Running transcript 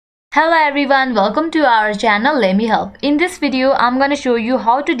Hello everyone, welcome to our channel Let Me Help. In this video, I'm going to show you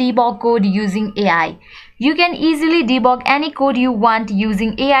how to debug code using AI. You can easily debug any code you want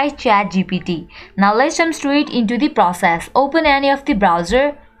using AI ChatGPT. Now let's jump straight into the process. Open any of the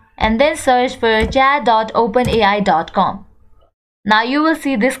browser and then search for chat.openai.com. Now you will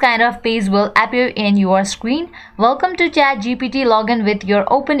see this kind of page will appear in your screen. Welcome to ChatGPT. Log in with your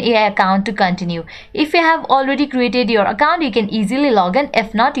OpenAI account to continue. If you have already created your account, you can easily log in.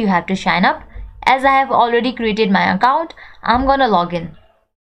 If not, you have to sign up. As I have already created my account, I'm gonna log in.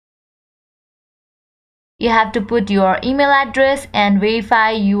 You have to put your email address and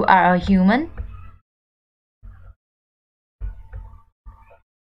verify you are a human.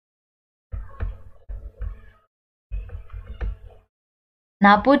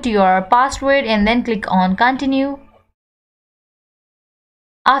 Now put your password and then click on continue.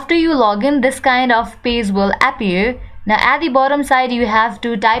 After you log in, this kind of page will appear. Now at the bottom side, you have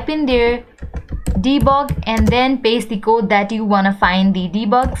to type in there debug and then paste the code that you want to find the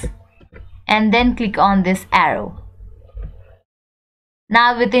debugs and then click on this arrow.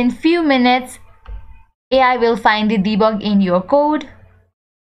 Now within few minutes, AI will find the debug in your code.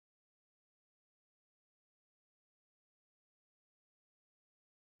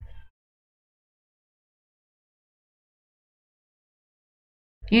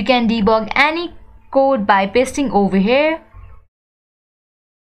 You can debug any code by pasting over here.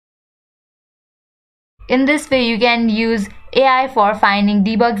 In this way, you can use AI for finding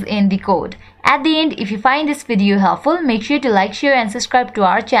debugs in the code. At the end, if you find this video helpful, make sure to like, share and subscribe to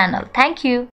our channel. Thank you.